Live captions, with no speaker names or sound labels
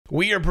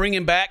We are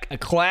bringing back a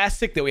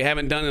classic that we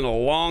haven't done in a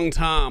long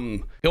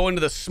time. Going to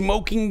the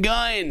smoking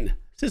gun.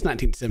 Since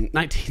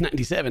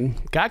 1997.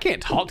 God, I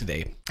can't talk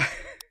today.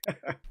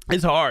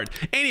 It's hard.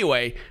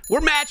 Anyway,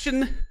 we're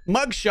matching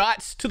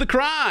mugshots to the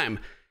crime.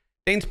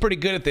 Dane's pretty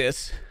good at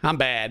this. I'm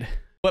bad.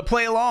 But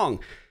play along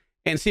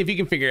and see if you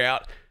can figure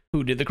out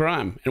who did the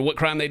crime and what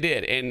crime they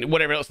did and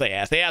whatever else they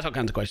ask. They ask all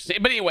kinds of questions.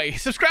 But anyway,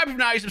 subscribe if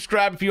not. You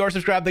subscribe. If you are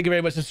subscribed, thank you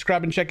very much.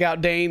 Subscribe and check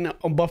out Dane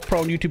on Buff Pro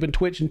on YouTube and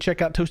Twitch, and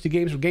check out Toasty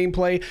Games for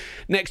gameplay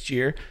next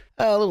year.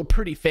 A little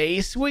pretty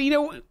face. Well, you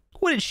know,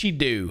 what did she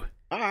do?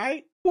 All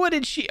right. What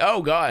did she?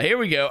 Oh, God. Here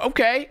we go.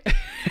 Okay.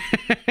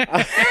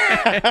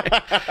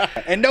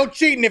 And no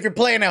cheating if you're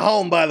playing at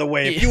home, by the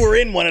way. If you were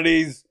in one of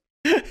these,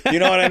 you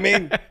know what I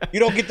mean?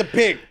 You don't get to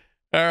pick.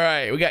 All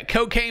right, we got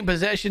cocaine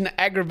possession,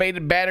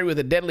 aggravated battery with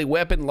a deadly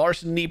weapon,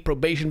 larceny,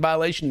 probation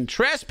violation, and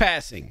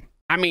trespassing.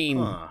 I mean,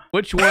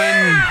 which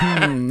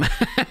one?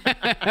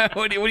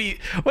 What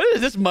is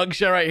this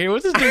mugshot right here?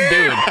 What's this dude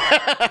doing?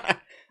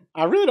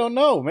 I really don't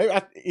know. Maybe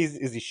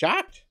is he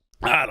shocked?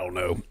 I don't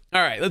know.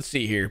 All right, let's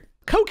see here.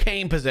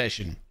 Cocaine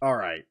possession. All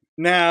right.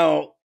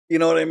 Now, you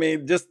know what I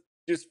mean? Just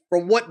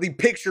from what the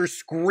pictures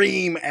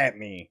scream at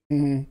me,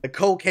 the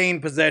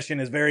cocaine possession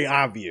is very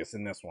obvious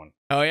in this one.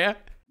 Oh, yeah?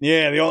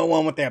 Yeah, the only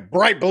one with that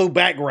bright blue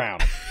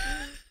background.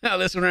 Oh,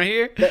 this one right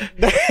here?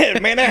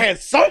 Man, that had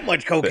so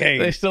much cocaine.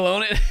 They still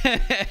own it?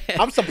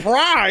 I'm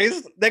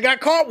surprised they got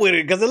caught with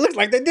it because it looks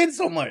like they did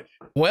so much.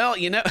 Well,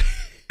 you know,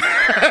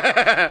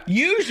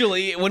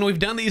 usually when we've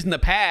done these in the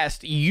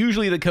past,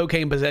 usually the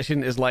cocaine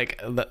possession is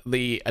like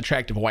the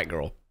attractive white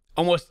girl.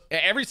 Almost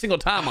every single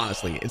time,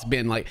 honestly, it's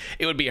been like,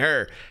 it would be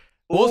her.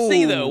 We'll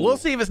see, though. We'll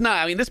see if it's not.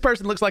 I mean, this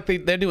person looks like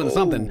they're doing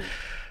something.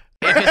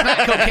 If it's not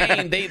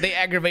cocaine, they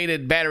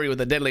aggravated battery with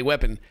a deadly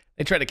weapon.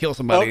 They tried to kill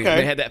somebody. Okay.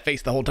 They had that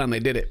face the whole time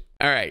they did it.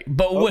 All right.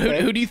 But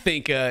who do you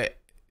think did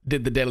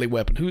the deadly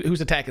weapon?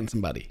 Who's attacking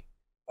somebody?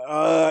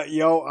 I'm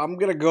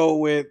going to go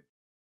with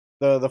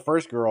the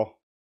first girl.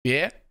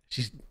 Yeah?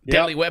 She's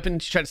deadly weapon?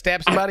 She tried to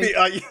stab somebody?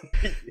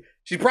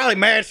 She's probably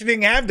mad she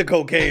didn't have the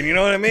cocaine. You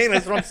know what I mean?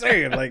 That's what I'm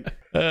saying. Like,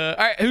 all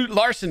right.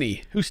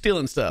 Larceny? Who's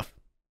stealing stuff?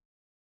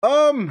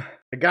 The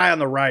guy on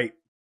the right.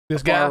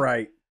 This guy? Far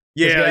right.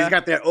 Yeah, he's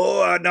got that,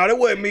 no, that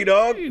wasn't me,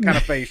 dog, kind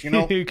of face, you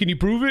know? Can you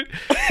prove it?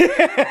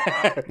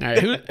 All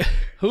right,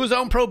 who's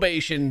on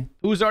probation?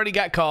 Who's already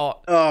got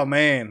caught? Oh,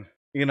 man.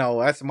 You know,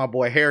 that's my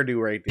boy Hairdo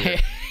right there.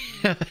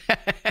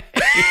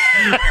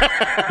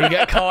 He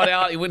got caught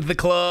out. He went to the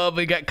club.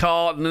 He got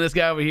caught. And then this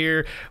guy over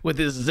here with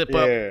his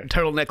zip-up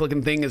turtleneck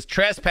looking thing is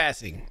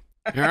trespassing.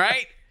 All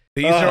right?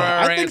 These are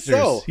our answers. Think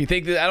so. You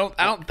think that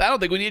I don't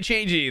think we need to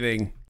change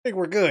anything. I think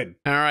we're good.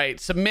 All right,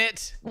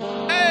 submit.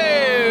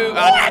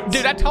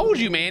 Dude, I told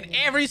you, man.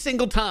 Every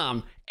single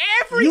time,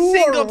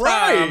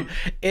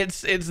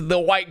 it's the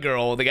white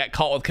girl that got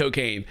caught with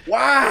cocaine.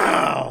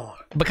 Wow.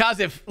 Because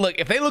if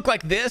they look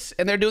like this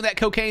and they're doing that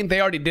cocaine,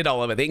 they already did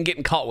all of it. They ain't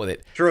getting caught with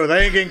it. True,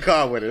 they ain't getting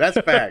caught with it. That's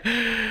a fact.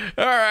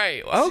 All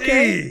right,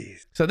 okay.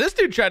 Jeez. So this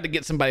dude tried to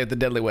get somebody with the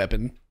deadly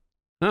weapon.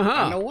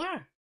 I know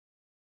why.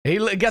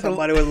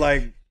 Somebody was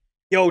like,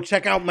 yo,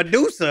 check out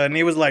Medusa. And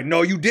he was like,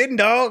 no, you didn't,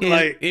 dog.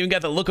 Like, even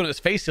got the look on his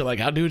face. Still like,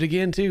 I'll do it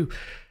again, too.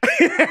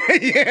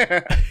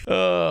 Yeah.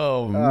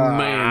 Oh,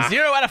 man.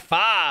 0 out of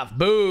 5.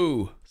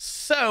 Boo.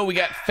 So we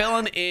got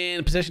felon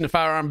in possession of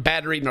firearm,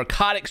 battery,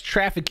 narcotics,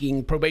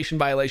 trafficking, probation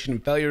violation,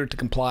 and failure to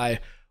comply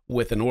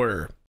with an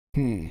order.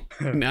 Now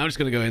I'm just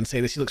gonna go ahead and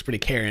say this. She looks pretty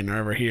Karen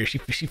over here. She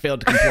failed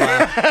to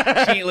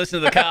comply. She ain't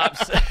listening to the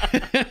cops.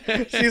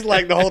 She's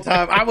like the whole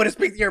time, I want to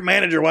speak to your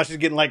manager while she's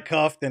getting like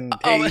cuffed and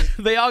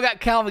they all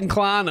got Calvin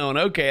Klein on.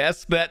 Okay,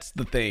 that's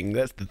the thing.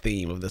 That's the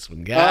theme of this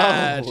one.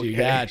 Got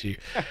you.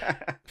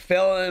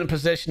 Felon in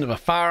possession of a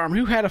firearm.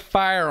 Who had a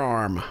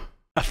firearm?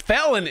 A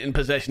felon in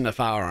possession of a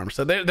firearm.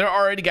 So they're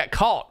already got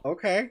caught.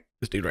 Okay.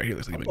 This dude right here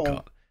looks like he's been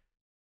caught.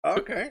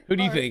 Okay. Who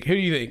do you think?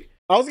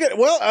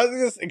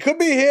 It could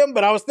be him,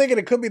 but I was thinking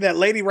it could be that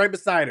lady right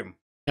beside him.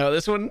 Oh,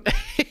 this one?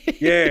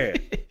 Yeah.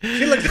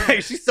 She looks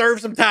like she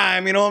served some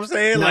time, you know what I'm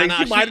saying?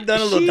 She might have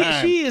done a little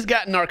time. She has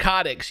got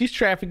narcotics. She's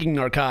trafficking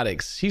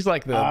narcotics. She's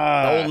like the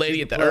old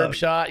lady at the herb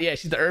shop. Yeah,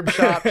 she's the herb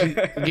shop. She'll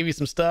give you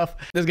some stuff.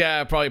 This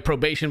guy probably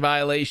probation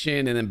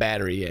violation and then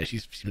battery. Yeah,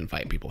 she's been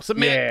fighting people.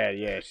 Submit.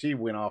 Yeah, she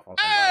went off on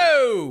somebody.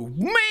 Oh,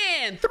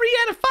 man. 3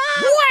 out of 5.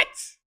 What?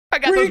 I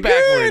got those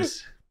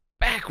backwards.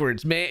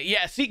 Backwards, man.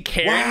 Yeah, see,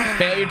 Karen,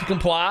 failure to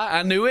comply.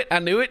 I knew it.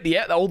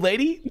 Yeah, the old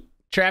lady,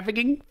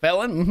 trafficking,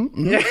 felon.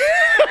 Yeah.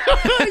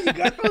 You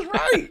got those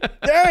right.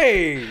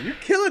 Dang, you're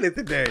killing it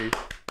today.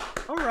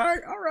 All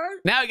right.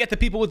 Now you got the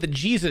people with the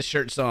Jesus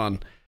shirts on.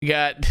 You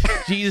got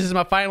Jesus is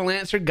my final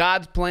answer,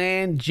 God's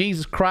plan,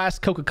 Jesus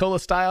Christ, Coca-Cola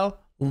style,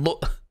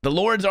 the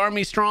Lord's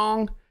army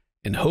strong,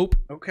 and hope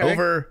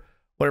over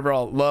whatever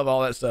love,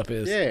 all that stuff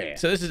is. Yeah.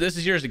 So this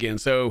is yours again.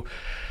 So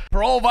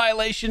parole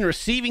violation,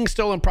 receiving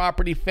stolen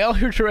property,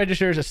 failure to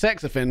register as a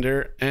sex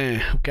offender,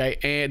 okay,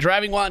 and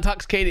driving while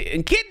intoxicated,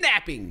 and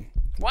kidnapping.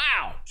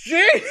 Wow.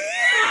 Jeez.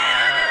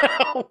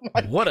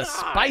 What a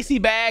spicy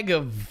bag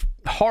of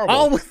horrible.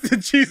 All with the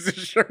Jesus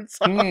shirts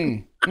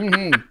on.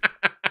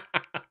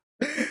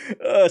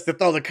 to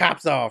throw the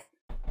cops off.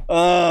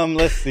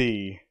 Let's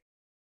see.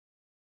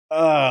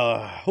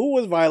 Who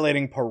was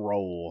violating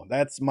parole?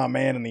 That's my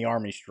man in the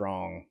Army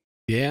Strong.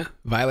 Yeah,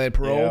 violated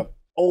parole. Yeah.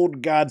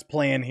 Old God's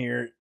plan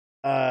here.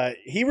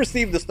 He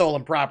received the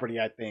stolen property,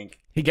 I think.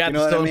 He got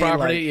the stolen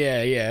property?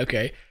 Like, yeah,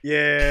 okay.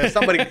 Yeah,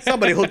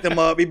 somebody hooked him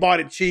up. He bought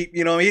it cheap,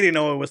 he didn't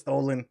know it was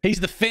stolen. He's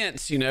the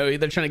fence, they're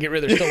trying to get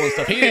id of their stolen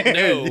stuff. He didn't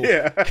know.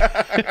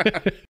 Yeah.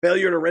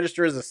 Failure to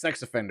register as a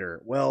sex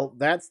offender. Well,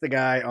 that's the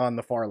guy on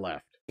the far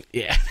left.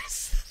 Yeah,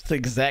 that's the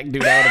exact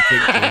dude I would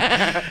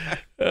have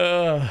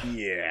picked.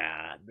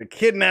 Yeah, the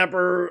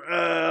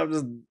kidnapper,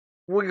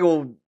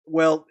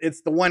 well,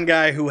 it's the one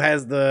guy who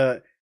has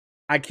the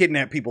I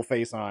kidnap people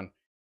face on.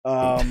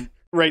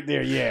 Right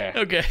there, yeah.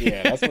 Okay.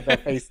 Yeah, that's what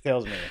that face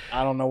tells me.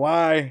 I don't know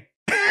why.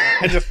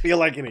 I just feel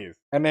like it is.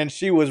 And then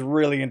she was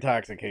really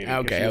intoxicated.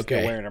 Okay, she was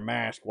still wearing her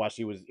mask while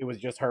it was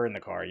just her in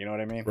the car, you know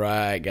what I mean?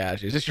 Right,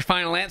 gotcha. Is this your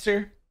final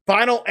answer?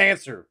 Final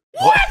answer.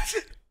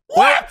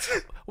 What?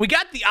 We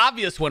got the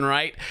obvious one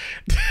right.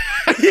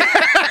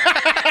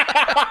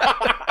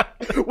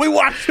 We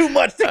watched too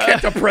much to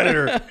catch a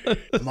predator.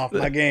 I'm off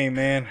my game,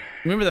 man.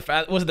 Remember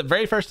was it the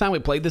very first time we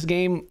played this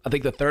game? I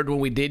think the third one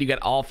we did, you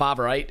got all 5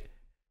 right.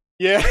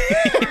 Yeah.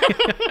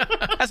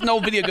 That's an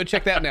old video. Go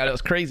check that out. That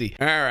was crazy.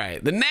 All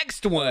right. The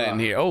next one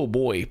here. Oh,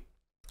 boy.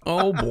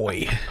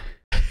 We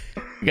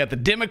got the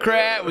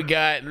Democrat. We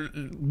got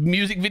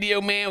music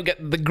video man. We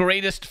got the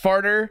greatest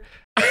farter.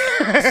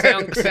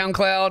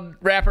 SoundCloud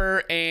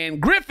rapper.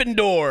 And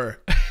Gryffindor.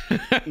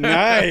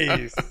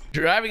 Nice.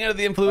 Driving under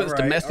the influence,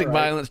 domestic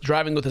violence,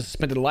 driving with a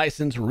suspended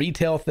license,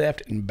 retail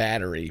theft, and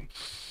battery.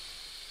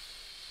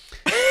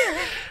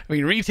 I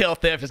mean, retail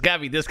theft has got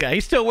to be this guy.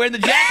 He's still wearing the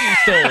jacket he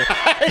stole.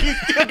 He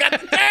still got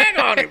the tag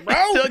on it, bro.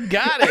 Still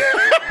got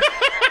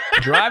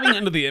it. Driving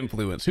under the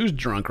influence. Who's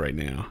drunk right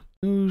now?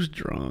 Who's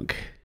drunk?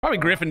 Probably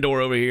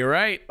Gryffindor over here,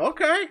 right?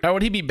 Okay. Or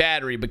would he be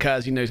battery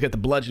because, he's got the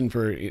bludgeon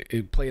for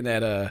playing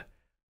that,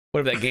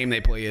 whatever that game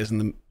they play is in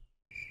the...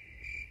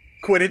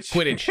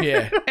 Quidditch,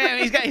 yeah.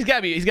 And he's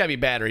got to be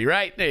battery,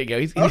 right? There you go.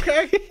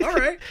 Okay, all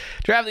right.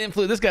 Driving the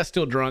influence. This guy's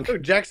still drunk. Oh,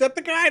 Jack's up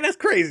the guy? That's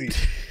crazy.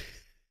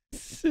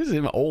 This is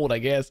him old, I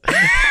guess.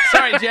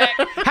 Sorry, Jack.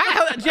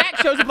 Jack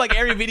shows up like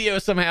every video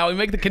somehow. We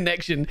make the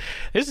connection.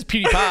 This is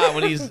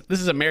PewDiePie this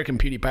is American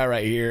PewDiePie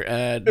right here.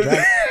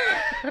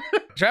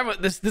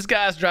 This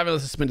guy's driving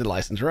with a suspended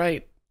license,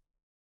 right?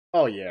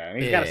 Oh yeah,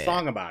 and he's got a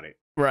song about it.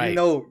 Right.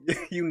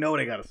 You know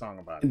they got a song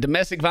about it. And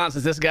domestic violence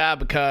is this guy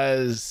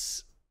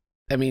because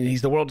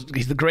he's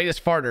the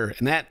greatest farter,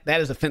 and that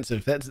is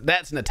offensive.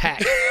 That's an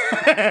attack.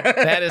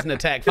 That is an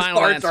attack.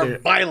 Final farts answer. Are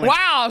violent. Wow,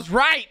 I was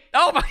right.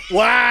 Oh my!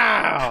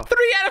 Wow.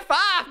 3 out of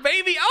 5,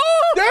 baby.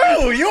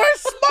 Oh, dude, you're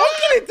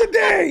smoking it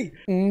today.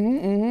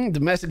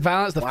 Domestic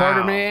violence, the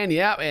farter man.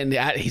 Yeah, and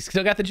he's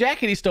still got the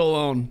jacket he stole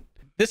on.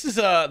 This is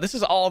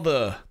all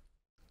the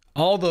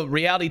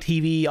reality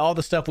TV, all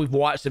the stuff we've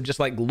watched of just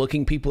like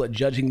looking people at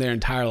judging their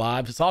entire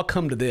lives. It's all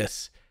come to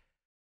this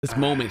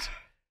moment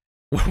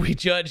where we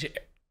judge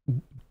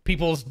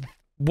people's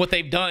what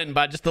they've done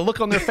by just the look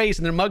on their face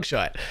and their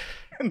mugshot.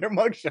 And their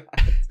mugshot.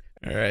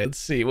 All right, let's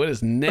see. What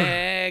is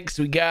next?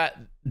 We got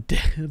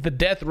the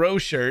death row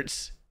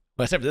shirts.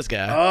 Well, except for this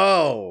guy.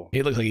 Oh.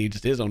 He looks like he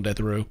just is on death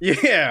row.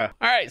 Yeah.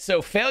 All right,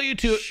 so failure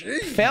to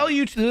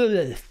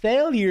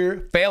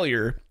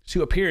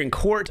appear in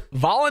court,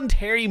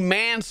 voluntary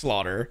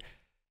manslaughter,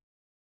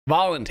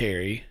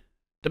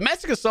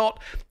 domestic assault,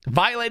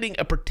 violating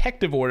a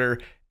protective order,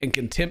 and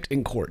contempt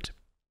in court.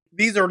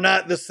 These are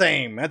not the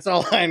same. That's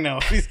all I know.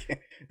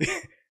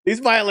 These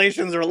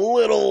violations are a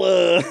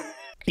little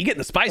You getting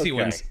the spicy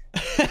ones.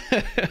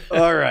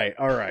 All right.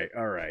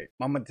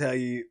 I'm gonna tell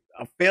you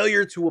a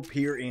failure to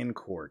appear in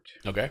court.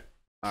 Okay.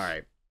 All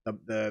right.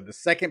 The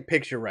second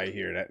picture right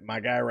here, that my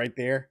guy right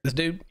there. This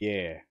dude?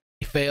 Yeah.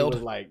 He failed. He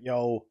was like,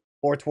 yo,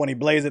 420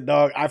 blaze it,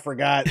 dog. I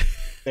forgot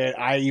that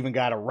I even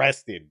got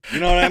arrested. You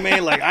know what I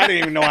mean? Like, I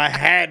didn't even know I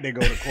had to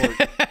go to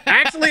court.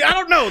 Actually, I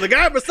don't know. The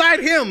guy beside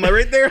him,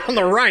 right there on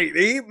the right,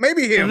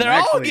 maybe him. They're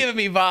all giving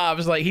me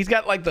vibes. Like, he's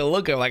got like the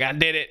look of like, I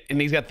did it.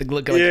 And he's got the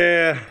look of like,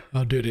 yeah,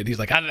 I'll do it. He's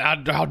like,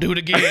 I'll do it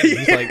again.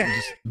 He's like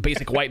just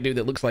basic white dude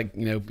that looks like,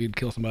 he'd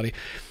kill somebody.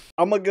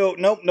 I'm going to go,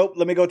 nope.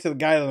 Let me go to the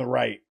guy on the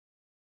right.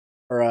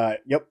 Or,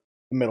 yep,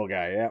 the middle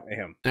guy. Yeah,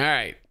 him. All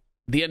right.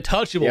 The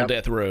untouchable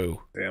death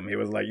row. Damn, he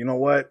was like, you know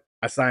what?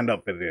 I signed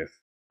up for this.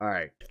 All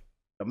right.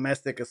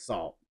 Domestic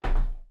assault.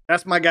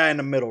 That's my guy in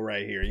the middle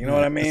right here. You know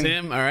what I mean? That's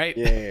him? All right.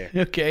 Yeah.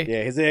 Okay.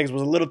 Yeah, his eggs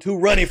was a little too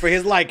runny for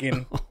his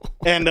liking.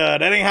 And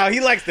that ain't how he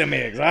likes them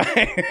eggs. All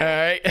right. All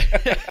right.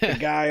 The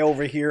guy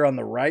over here on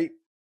the right.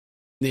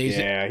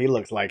 Yeah, he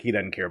looks like he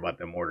doesn't care about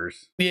them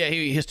orders. Yeah,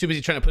 he's too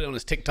busy trying to put it on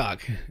his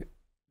TikTok.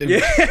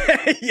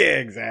 Yeah, yeah,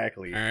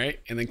 exactly. All right.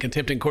 And then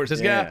contempt in court.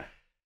 This guy?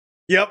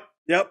 Yep.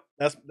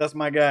 That's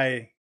my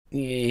guy.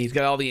 Yeah, he's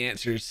got all the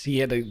answers. He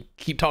had to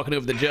keep talking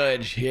over the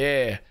judge.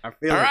 Yeah. I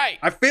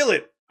feel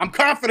it. I'm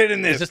confident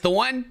in this. Is this the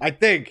one? I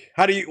think.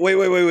 How do you? Wait.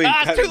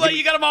 Ah, it's too late.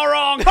 You got them all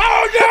wrong.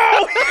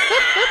 Oh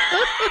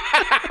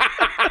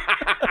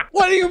no!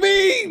 What do you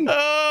mean?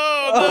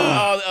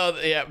 Oh,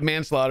 yeah,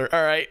 manslaughter.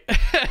 All right.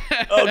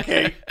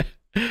 Okay.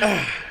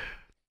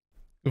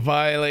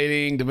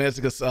 Violating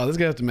domestic assault. This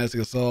guy's domestic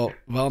assault,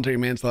 voluntary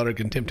manslaughter,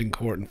 contempt in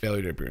court, and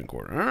failure to appear in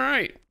court. All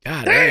right.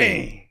 God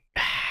dang.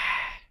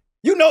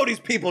 You know these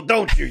people,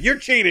 don't you? You're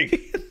cheating.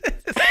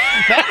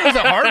 That was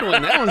a hard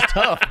one. That one's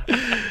tough.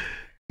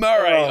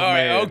 All right.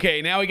 Man.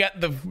 Okay. Now we got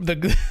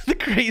the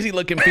crazy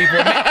looking people.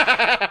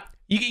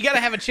 You got to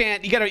have a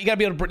chance. You got to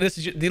be able to. This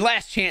is the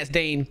last chance,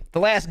 Dane. The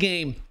last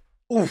game.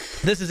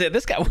 Oof. This is it.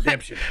 This guy.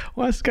 Redemption.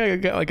 Why this guy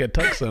got like a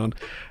tuck zone?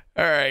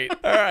 All right.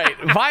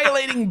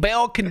 Violating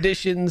bail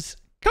conditions,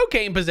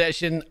 cocaine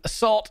possession,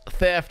 assault,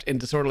 theft,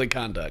 and disorderly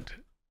conduct.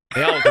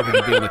 They all could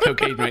be on the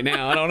cocaine right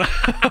now. I don't know.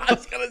 I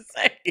was gonna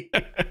say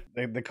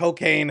the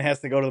cocaine has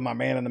to go to my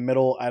man in the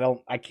middle.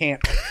 I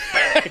can't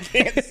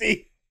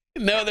see.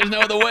 No, there's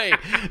no other way.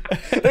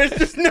 There's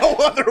just no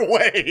other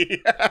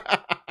way.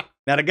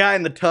 Now the guy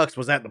in the tux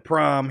was at the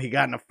prom. He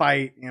got in a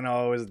fight.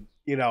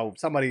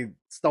 Somebody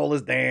stole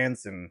his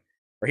dance or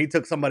he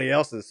took somebody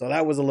else's. So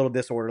that was a little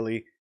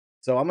disorderly.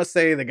 So I'm gonna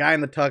say the guy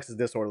in the tux is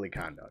disorderly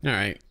conduct. All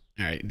right.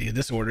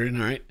 Disordered.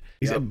 All right.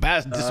 He's about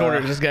as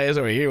disordered as this guy is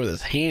over here with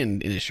his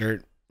hand in his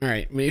shirt. All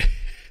right. Me.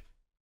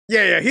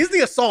 Yeah. He's the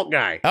assault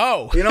guy.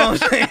 Oh. You know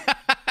what I'm saying?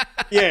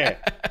 Yeah.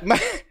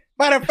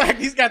 Matter of fact,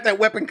 he's got that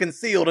weapon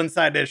concealed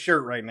inside that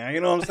shirt right now. You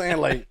know what I'm saying?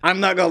 Like, I'm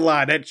not gonna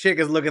lie, that chick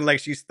is looking like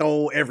she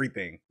stole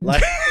everything.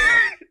 Like,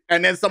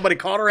 and then somebody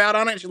called her out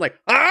on it. And she's like,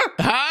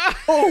 huh?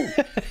 Oh,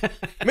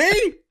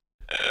 me?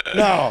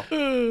 No.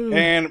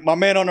 And my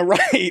man on the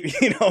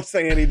right, you know what I'm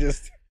saying? He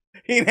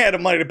didn't have the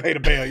money to pay the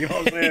bail. You know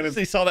what I'm saying?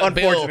 He saw that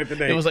bill.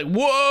 Today. It was like,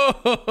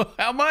 whoa,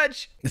 how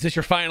much? Is this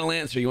your final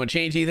answer? You want to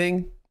change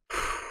anything?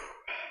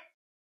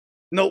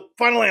 Nope.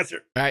 Final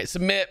answer. All right,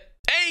 submit.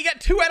 Hey, you got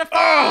 2 out of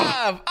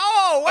 5.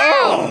 Oh,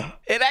 wow.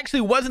 It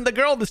actually wasn't the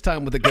girl this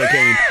time with the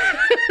cocaine.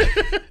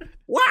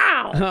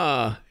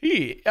 Wow.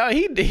 He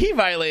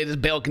violated his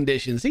bail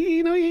conditions. He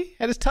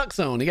had his tux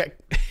on.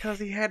 Because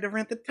he had to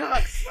rent the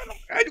tux.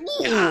 God,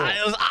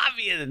 it was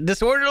obvious.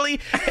 Disorderly.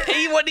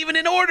 He wasn't even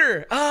in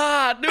order.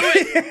 Knew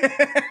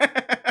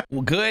it.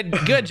 Well,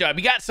 good job.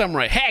 You got some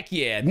right. Heck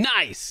yeah.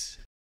 Nice.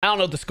 I don't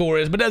know what the score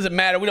is, but it doesn't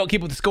matter. We don't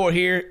keep with the score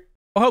here.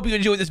 I hope you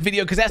enjoyed this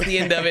video because that's the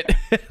end of it.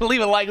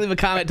 Leave a like, leave a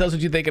comment, tell us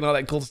what you think and all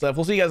that cool stuff.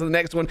 We'll see you guys in the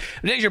next one.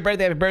 If today's your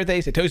birthday, happy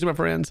birthday. Say toast to my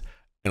friends,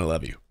 and I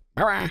love you.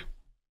 Bye-bye.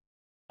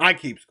 I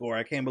keep score.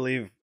 I can't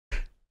believe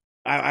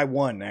I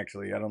won,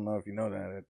 actually. I don't know if you know that.